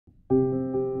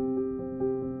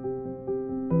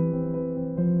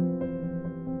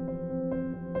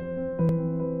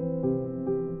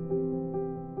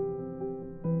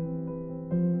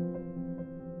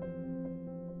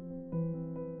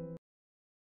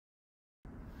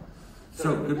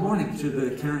So, good morning to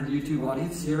the Caron YouTube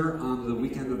audience here on the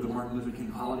weekend of the Martin Luther King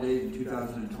holiday in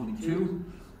 2022.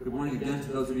 Good morning again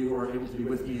to those of you who are able to be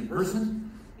with me in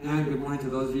person, and good morning to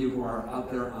those of you who are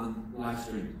out there on live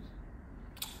stream.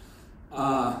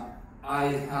 I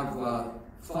have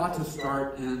thought to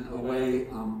start in a way,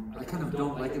 I kind of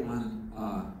don't like it when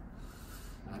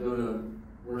I go to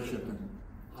worship and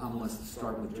homilists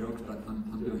start with jokes, but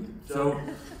I'm doing it. So,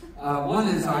 one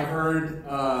is I heard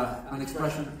an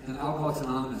expression in Alcoholics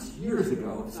Anonymous years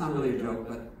ago. It's not really a joke,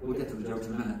 but we'll get to the jokes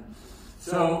in a minute.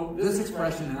 So, this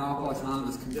expression in Alcoholics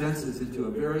Anonymous condenses into a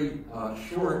very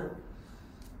short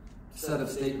set of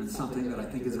statements, something that I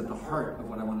think is at the heart of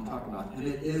what I want to talk about. And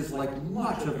it is, like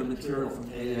much of the material from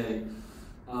AA,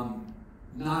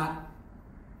 not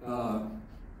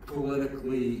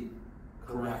politically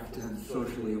correct and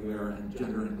socially aware and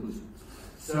gender inclusive.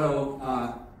 So,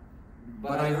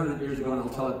 but I heard it years ago, and I'll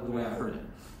tell it the way I heard it.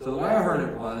 So the way I heard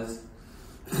it was,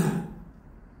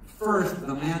 first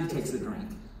the man takes a drink,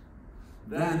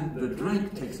 then the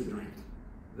drink takes a drink,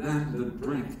 then the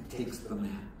drink takes the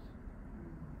man.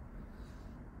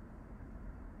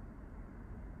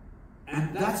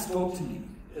 And that spoke to me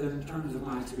in terms of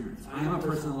my experience. I am a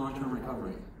person in long-term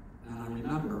recovery, and I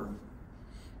remember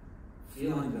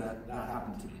feeling that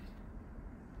happened to me.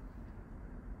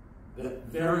 That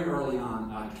very early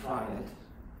on I tried it.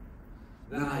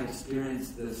 Then I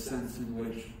experienced this sense in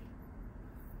which,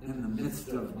 in the midst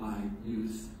of my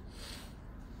use,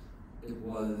 it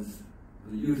was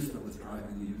the use that was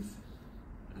driving the use.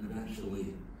 And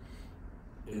eventually,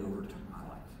 it overtook my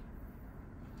life.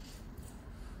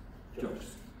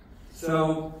 Jokes.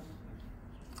 So,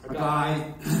 a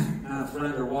guy and a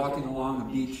friend are walking along a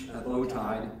beach at low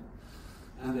tide,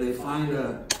 and they find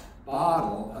a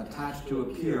bottle attached to a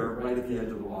pier right at the edge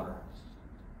of the water.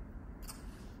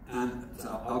 And it's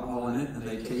alcohol in it, and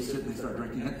they taste it, and they start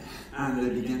drinking it, and they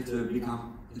begin to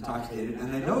become intoxicated.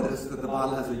 And they notice that the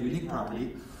bottle has a unique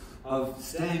property of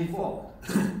staying full.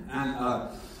 And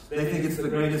they think it's the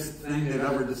greatest thing they've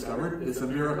ever discovered. It's a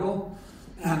miracle.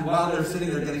 And while they're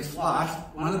sitting there getting sloshed,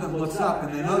 one of them looks up,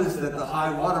 and they notice that the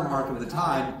high water mark of the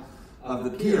tide of the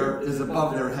pier is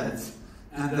above their heads,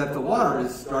 and that the water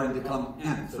is starting to come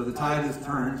in. So the tide is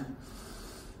turned.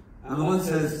 And the one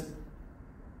says,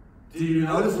 "Do you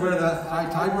notice where the high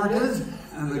tide mark is?"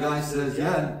 And the guy says,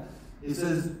 "Yeah." He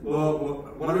says, "Well,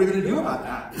 what are we going to do about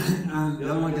that?" And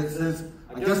the other one says,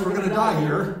 "I guess we're going to die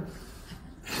here."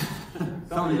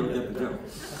 Some of you will get the joke.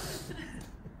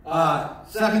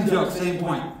 Second joke, same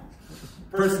point.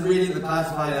 Person reading the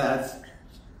classified ads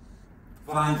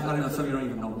finds, I don't know, some of you don't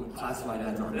even know what classified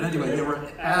ads are, but anyway, there were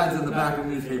ads in the back of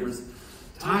newspapers.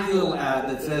 Tiny little ad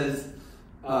that says,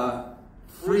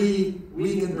 free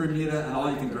week in Bermuda and all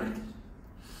you can drink.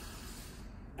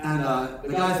 And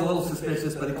the guy's a little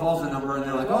suspicious, but he calls the number and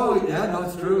they're like, "Oh, yeah, no,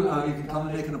 it's true. You can come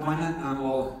and make an appointment and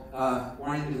we'll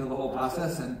orient you to the whole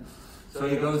process." And so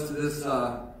he goes to this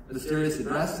mysterious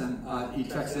address and he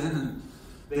checks in, and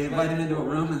they invite him into a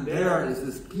room, and there is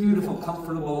this beautiful,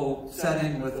 comfortable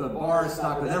setting with a bar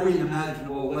stocked with every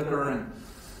imaginable liquor, and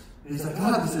he's like,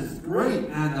 "God, this is great,"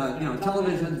 and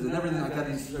televisions and everything like that.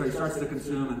 And so he starts to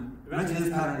consume, and eventually his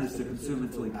pattern is to consume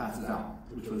until he passes out,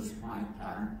 which was my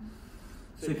pattern.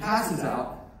 So he passes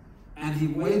out, and he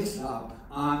wakes up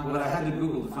on what I had to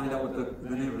Google to find out what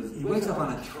the name was. He wakes up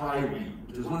on a trireme,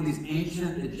 which is one of these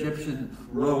ancient Egyptian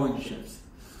rowing ships.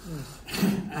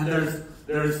 And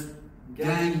there's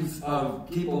gangs of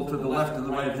people to the left and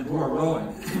the right of him who are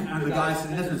rowing. And the guy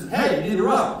sitting next to him says, "Hey, you need to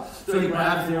row." So he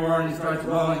grabs the oar and he starts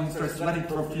rowing. He starts sweating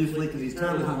profusely because he's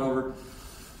terribly hungover.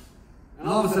 And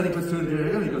all of a sudden he puts two and two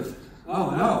together and he goes, "Oh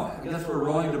no, I guess we're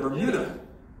rowing to Bermuda."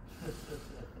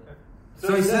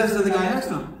 So he says to the guy next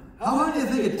to him, "How long do you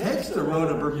think it takes to row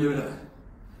to Bermuda?"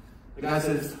 The guy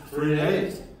says, 3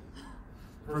 days.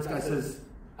 The first guy says,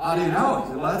 "How do you know?" He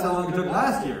said, "Well, that's how long it took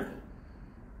last year."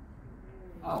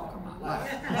 Oh, come on, laugh.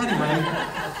 Anyway.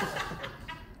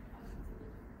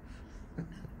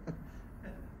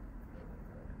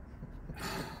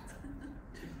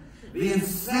 The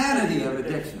insanity of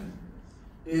addiction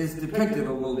is depicted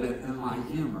a little bit in my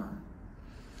humor.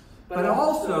 But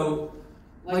also,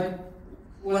 like,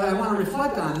 what I want to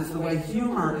reflect on is the way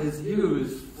humor is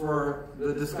used for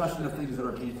the discussion of things that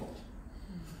are painful.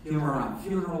 Humor around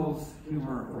funerals,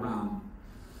 humor around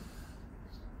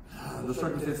the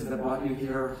circumstances that brought you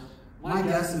here. My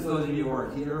guess is those of you who are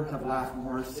here have laughed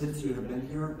more since you have been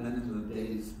here than in the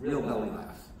days, real belly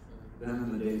laughs, than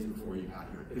in the days before you got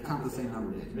here. It counts the same number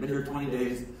of days. You've been here 20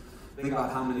 days, think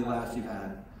about how many laughs you've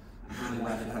had, and how many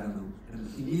laughs you had in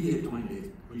the immediate 20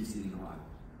 days preceding arrival.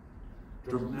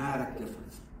 Dramatic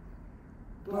difference.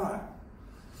 But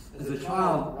As a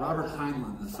child, Robert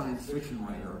Heinlein, the science fiction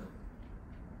writer,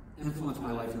 influenced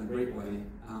my life in a great way.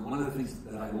 One of the things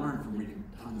that I learned from reading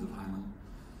tons of Heinlein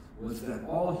was that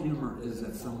all humor is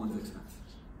at someone's expense.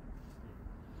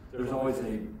 There's always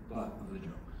a butt of the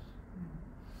joke.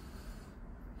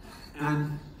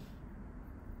 And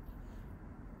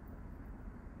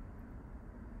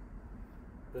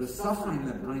the suffering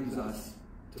that brings us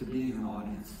to being an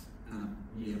audience and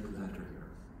a media presenter here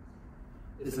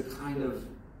is a kind of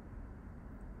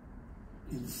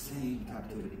insane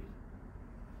captivity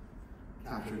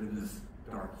captured in this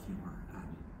dark humor.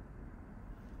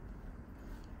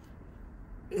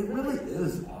 And it really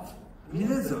is awful. I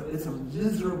mean, it's a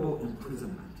miserable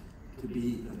imprisonment to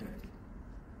be addicted.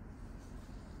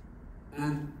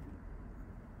 And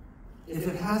if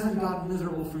it hasn't gotten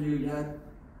miserable for you yet,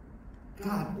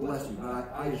 God bless you. But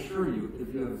I assure you,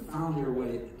 if you have found your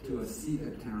way to a seat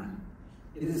at Caron,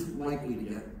 it is likely to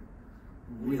get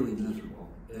really miserable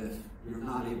if you're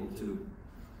not able to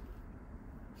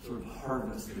sort of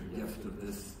harvest the gift of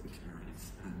this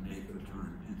experience and make the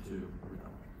turn into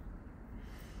recovery.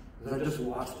 Because I just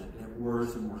watched it get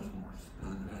worse and worse and worse.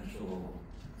 And eventual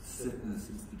sickness,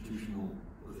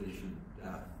 institutionalization,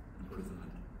 death,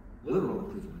 imprisonment, literal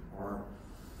imprisonment are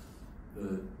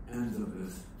the ends of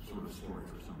this sort of story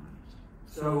for so many.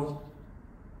 So,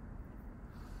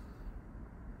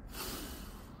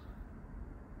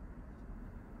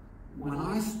 when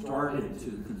I started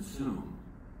to consume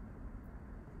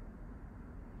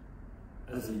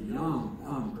as a young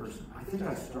person, I think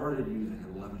I started using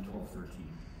at 11, 12, 13.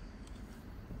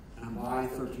 And by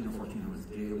 13 or 14, I was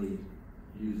daily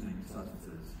using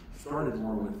substances. Started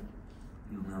more with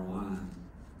marijuana and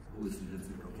hallucinogens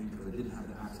and cocaine because I didn't have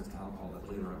the access to alcohol that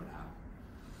later I would have.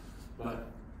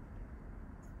 But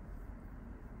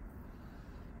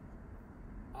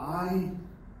I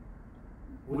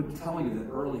would tell you that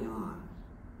early on,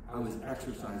 I was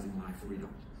exercising my freedom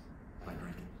by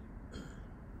drinking.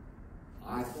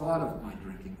 I thought of my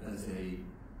drinking as a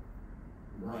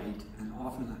right and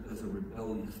often as a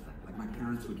rebellious thing. Like my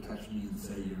parents would catch me and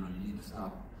say, you need to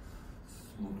stop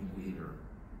smoking weed, or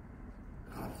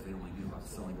God, if they only knew about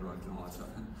selling drugs and all that stuff.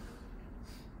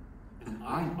 And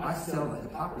I sell the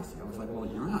hypocrisy. I was like, well,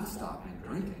 you're not stopping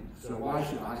drinking, so why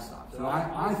should I stop? So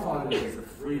I thought of it as a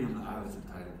freedom that I was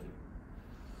entitled to.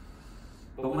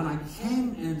 But when I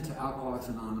came into Alcoholics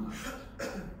Anonymous,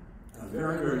 a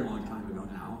very, very long time ago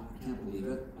now, I can't believe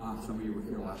it. Some of you were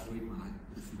here last week when I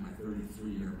received my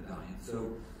 33-year medallion.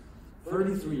 So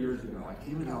 33 years ago, I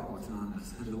came into Alcoholics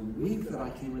Anonymous, and the week that I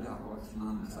came into Alcoholics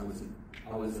Anonymous, I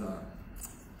was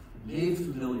made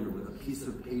familiar with a piece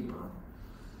of paper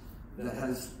that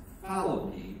has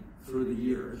followed me through the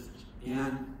years.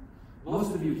 And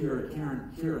most of you here at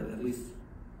Caron hear it, at least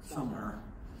somewhere.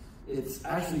 It's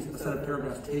actually a set of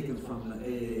paragraphs taken from the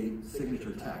AA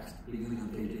signature text, beginning on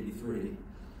page 83. And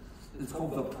it's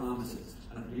called The Promises.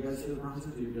 Do you guys see The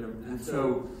Promises? And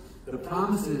so the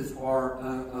promises are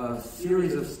a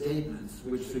series of statements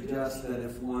which suggest that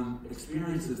if one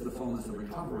experiences the fullness of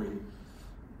recovery,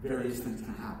 various things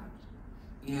can happen.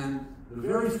 And the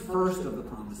very first of the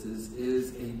promises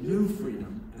is a new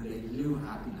freedom and a new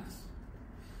happiness.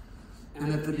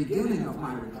 And at the beginning of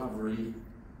my recovery,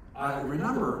 I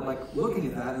remember looking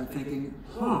at that and thinking,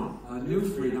 a new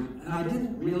freedom. And I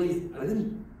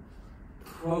didn't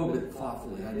probe it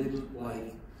thoughtfully. I didn't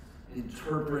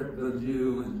interpret the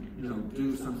new and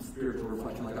do some spiritual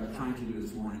reflection like I'm trying to do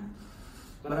this morning.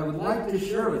 But I would like to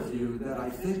share with you that I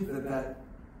think that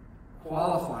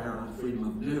qualifier on freedom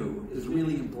of new is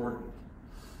really important.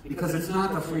 Because it's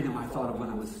not the freedom I thought of when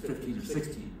I was 15 or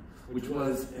 16, which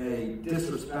was a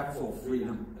disrespectful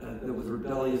freedom that was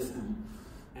rebellious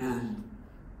and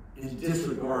in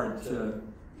disregard to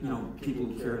people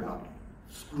who cared about me.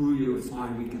 Screw you, it's my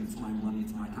weekend, it's my money,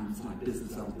 it's my time, it's my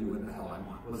business, I'll do what the hell I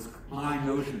want. Was my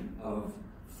notion of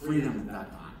freedom at that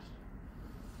time.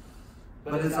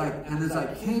 But as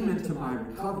I came into my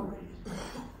recovery,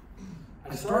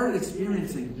 I started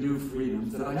experiencing new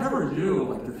freedoms that I never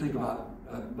knew to think about,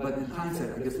 but in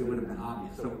hindsight, I guess they would have been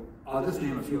obvious. So I'll just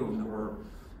name a few of them that were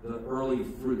the early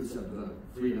fruits of the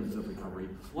freedoms of recovery.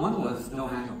 One was no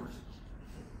hangovers,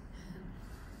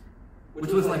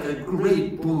 which was like a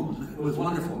great boon. It was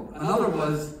wonderful. Another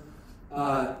was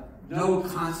no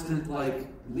constant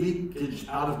leakage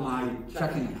out of my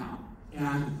checking account,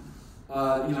 and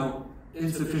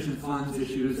insufficient funds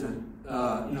issues, and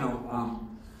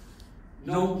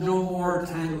no more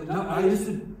tangling. No, I used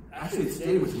to actually it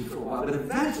stayed with me for a while, but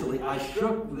eventually I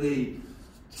shook the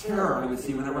terror I would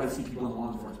see whenever I see people in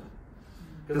law enforcement.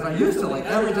 Because I used to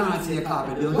every time I see a cop,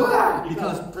 I'd be like, ah!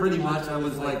 Because pretty much I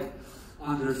was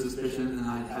under suspicion, and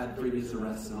I'd had previous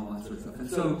arrests and all that sort of stuff. And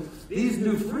so these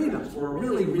new freedoms were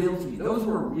really real to me. Those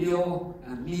were real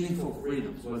and meaningful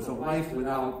freedoms. Was a life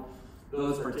without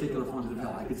those particular forms of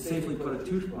hell. I could safely put a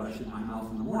toothbrush in my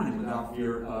mouth in the morning without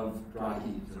fear of dry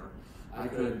heaves, or I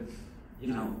could,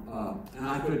 and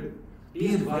I could be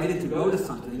invited to go to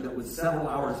something that was several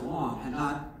hours long and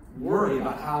not worry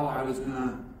about how I was going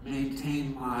to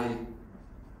maintain my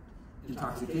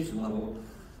intoxication level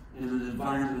in an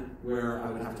environment where I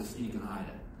would have to sneak and hide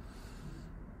it.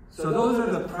 So those are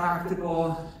the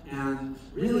practical, and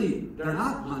really, they're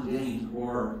not mundane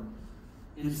or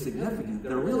insignificant.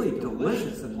 They're really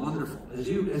delicious and wonderful. As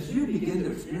you begin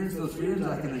to experience those freedoms,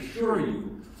 I can assure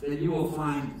you that you will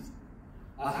find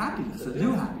a happiness, a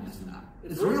new happiness in that.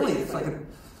 It's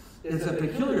a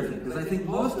peculiar thing, because I think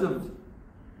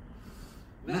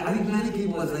many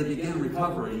people, as they begin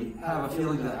recovery, have a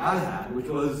feeling that I had, which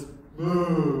was,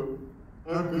 I'm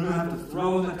going to have to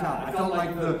throw in the towel. I felt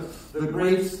like the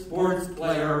great sports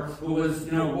player who was,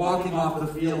 walking off the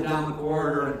field down the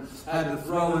corridor and had to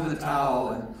throw in the towel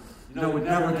and, would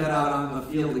never get out on the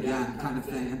field again, kind of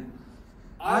thing. And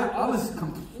I was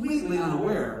completely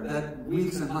unaware that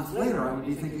weeks and months later I would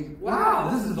be thinking, wow,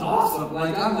 this is awesome.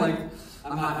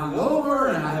 I'm not hungover,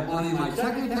 and I have money in my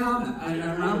checking account. And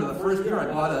I remember the first year I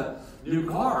bought a new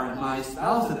car, and my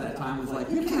spouse at that time was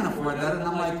like, you can't afford that. And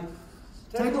I'm like,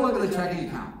 take a look at the checking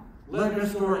account. Liquor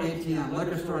store, ATM,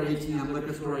 liquor store, ATM,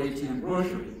 liquor store, ATM,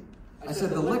 grocery. I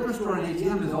said, the liquor store and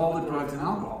ATM is all the drugs and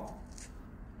alcohol.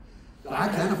 I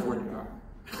can afford the car.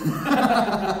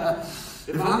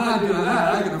 If I'm not doing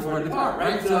that, I can afford the car,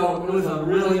 right? So it was a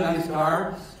really nice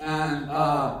car, and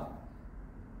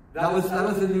that was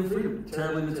a new freedom.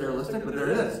 Terribly materialistic, but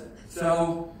there it is.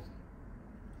 So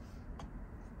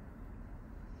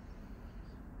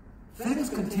things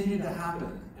continue to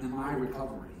happen in my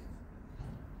recovery,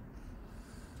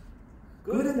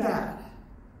 good and bad.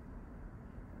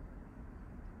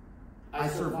 I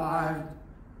survived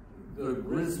the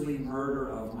grisly murder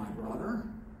of my brother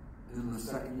in the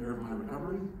second year of my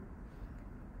recovery.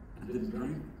 I didn't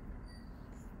drink.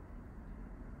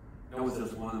 That was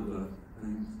just one of the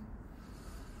things.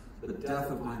 The death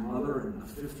of my mother in the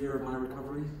 5th year of my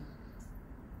recovery.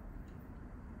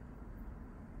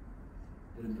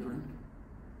 Didn't drink.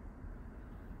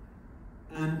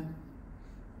 And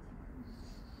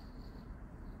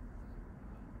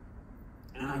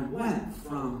I went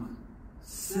from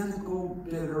cynical,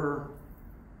 bitter,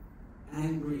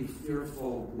 angry,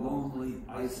 fearful, lonely,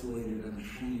 isolated, and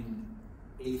ashamed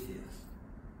atheist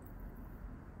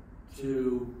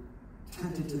to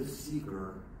tentative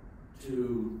seeker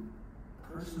to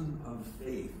person of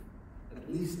faith,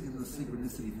 at least in the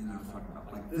synchronicity thing I was talking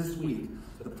about. Like this week,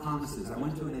 the promises. I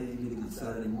went to an AA meeting on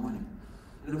Saturday morning,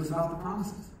 and it was about the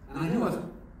promises. And I knew I was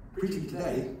preaching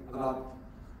today about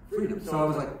freedom. So I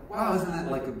was like, wow, isn't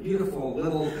that like a beautiful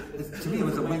little, to me it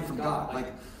was a wink from God.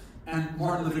 And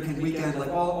Martin Luther King weekend,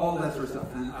 all that sort of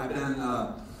stuff. And I've been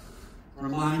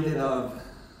reminded of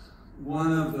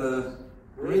one of the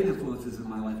great influences in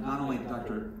my life, not only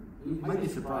Dr. You might be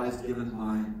surprised, given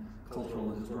my cultural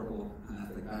and historical and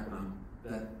ethnic background,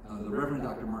 that the Reverend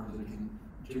Dr. Martin Luther King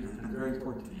Jr. has been very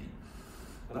important to me.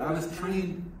 But I was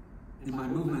trained in my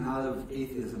movement out of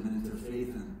atheism and into faith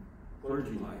and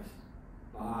clergy life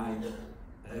by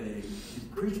in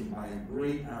preaching by a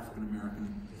great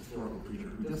African-American historical preacher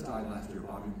who just died last year,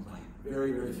 Bobby McLean.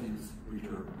 Very, very famous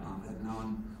preacher, had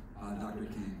known Dr.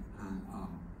 King.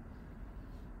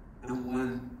 And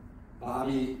when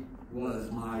Bobby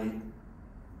was my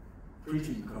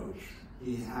preaching coach,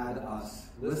 he had us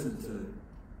listen to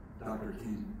Dr.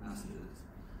 King messages.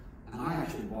 And I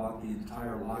actually bought the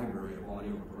entire library of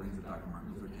audio recordings of Dr.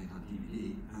 Martin Luther King on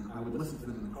DVD, and I would listen to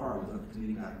them in the car. I was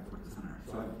commuting back and forth to center.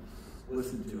 So I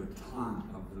listened to a ton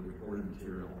of the recorded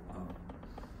material of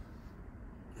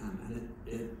him. And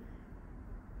it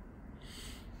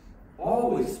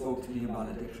always spoke to me about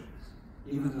addiction,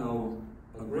 even though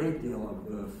a great deal of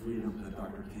the freedom that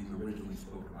Dr. King originally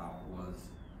spoke about was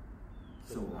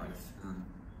civil rights and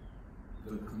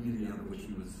the community out of which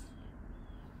he was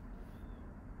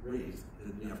raised,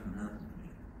 the African American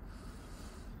community.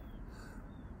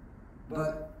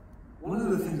 But one of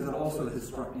the things that also has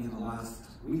struck me in the last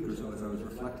week or so as I was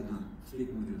reflecting on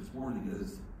speaking with you this morning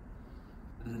is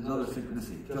another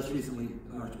synchronicity. Just recently,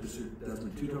 Archbishop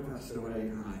Desmond Tutu passed away,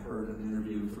 and I heard an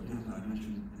interview from him that I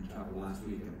mentioned in chapel last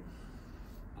week.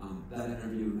 And that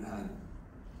interview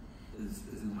is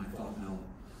in my thought mill.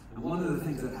 And one of the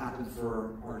things that happened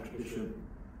for Archbishop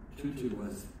Tutu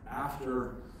was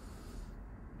after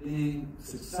being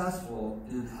successful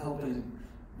in helping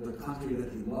the country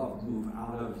that he loved move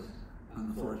out of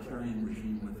an authoritarian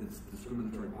regime with its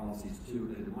discriminatory policies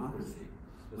to a democracy,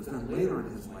 was then later in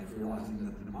his life realizing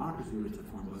that the democracy which it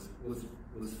formed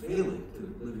was failing to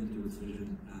live into its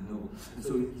vision and noble. And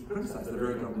so he criticized the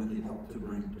very government he helped to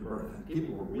bring to birth, and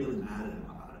people were really mad at him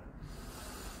about it.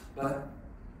 But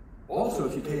also,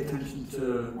 if you pay attention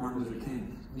to Martin Luther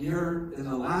King, in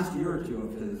the last year or two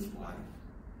of his life,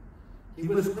 he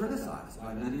was criticized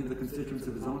by many of the constituents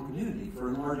of his own community for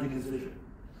enlarging his vision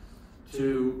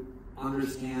to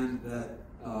understand that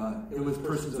it was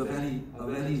persons of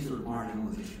any sort of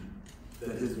marginalization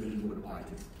that his vision would apply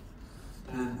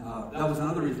to. And that was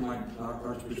another reason why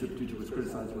Archbishop Tutu was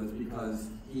criticized, was because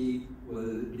he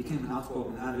became an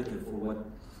outspoken advocate for what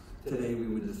today we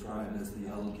would describe as the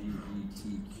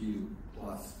LGBTQ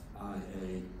plus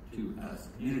IA2S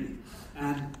community.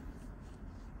 And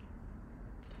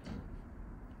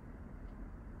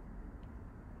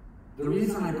the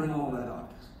reason I bring all that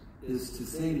up is to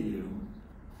say to you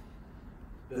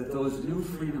that those new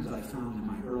freedoms I found in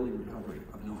my early recovery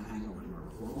of no hangover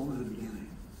were only the beginning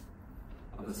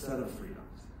of a set of freedoms.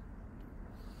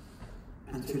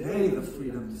 And today, the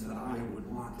freedoms that I would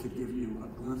want to give you a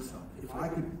glimpse of, if I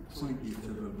could point you to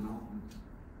the mountain,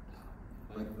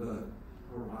 like the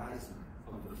horizon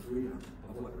of the freedom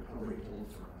of what recovery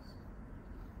holds for us.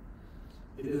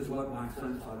 It is what my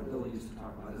friend Father Billy used to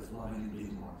talk about as loving and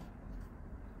being loved.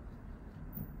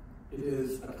 It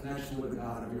is a connection with the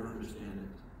God of your understanding.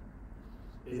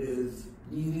 It is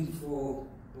meaningful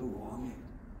belonging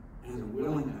and a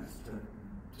willingness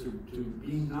to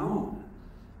be known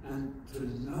and to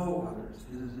know others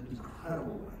in an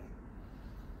incredible way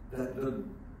that the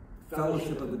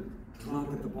fellowship of the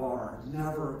drunk at the bar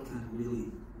never can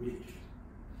really reach.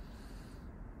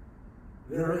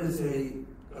 There is a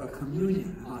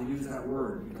communion, and I'll use that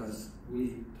word because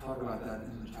we talk about that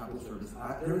in the chapel service.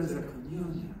 There is a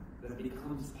communion that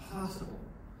becomes possible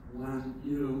when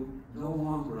you no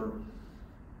longer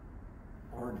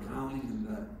are drowning in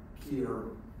that pier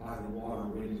by the water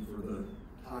waiting for the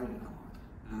tide to come up,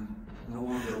 and no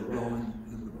longer rowing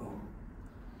in the boat.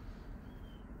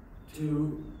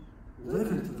 To live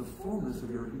into the fullness of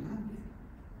your humanity,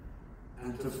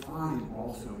 and to find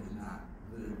also in that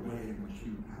the way in which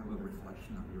you have a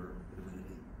reflection of your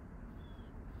divinity,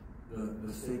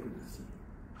 the sacredness of you.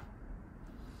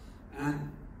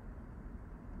 And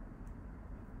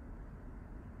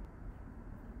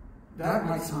that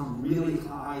might sound really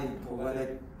high and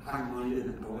poetic, high-minded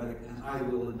and poetic, and I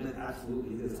will admit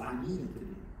absolutely is. I need it to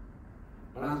be.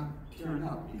 But I'm tearing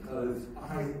up because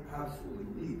I absolutely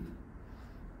believe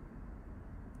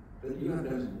that you have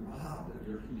been robbed of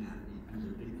your humanity and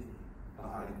your dignity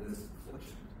by this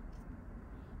affliction.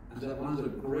 And that one of the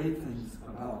great things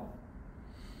about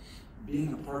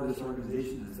being a part of this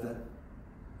organization is that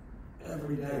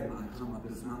every day when I come up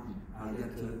this mountain, I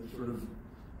get to sort of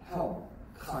help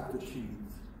cut the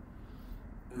chains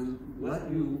and let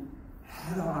you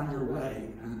head on your way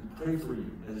and pray for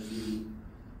you as you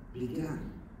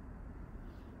begin.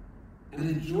 And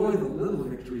enjoy the little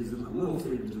victories and the little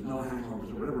freedoms of no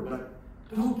hangovers or whatever, but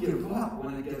don't give up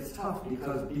when it gets tough,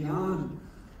 because beyond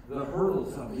the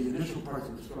hurdles of the initial parts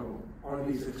of the struggle are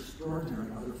these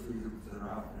extraordinary other freedoms that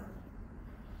are out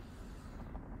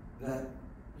there that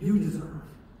you deserve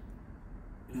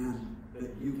and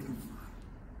that you can find.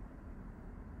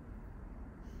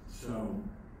 So,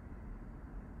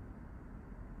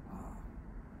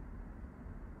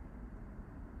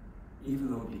 even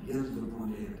though it begins with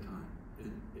one day at a time,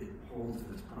 it holds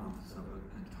this promise of an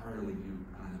entirely new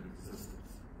kind of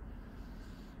existence.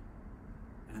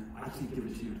 And I can't give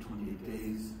it to you in 28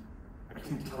 days. I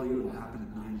can't tell you it'll happen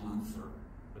in 9 months or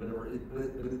whatever, but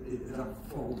it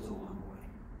unfolds along the way.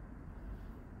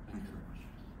 Thanks very much.